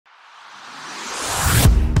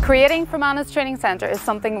Creating Fermanagh's training centre is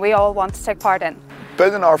something we all want to take part in.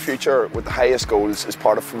 Building our future with the highest goals is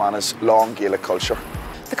part of Fermanagh's long Gaelic culture.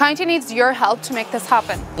 The county needs your help to make this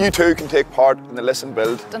happen. You too can take part in the Listen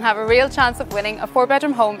Build And have a real chance of winning a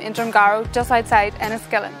 4-bedroom home in Drumgarrow just outside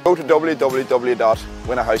Enniskillen. Go to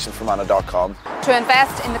www.winahouseInfermanagh.com To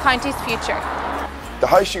invest in the county's future. The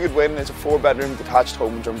house you could win is a 4-bedroom detached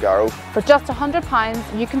home in Drumgarrow. For just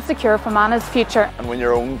 £100 you can secure Fermanagh's future and win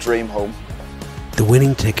your own dream home. The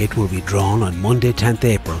winning ticket will be drawn on Monday 10th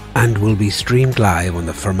April and will be streamed live on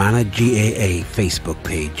the Fermanagh GAA Facebook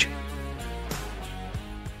page.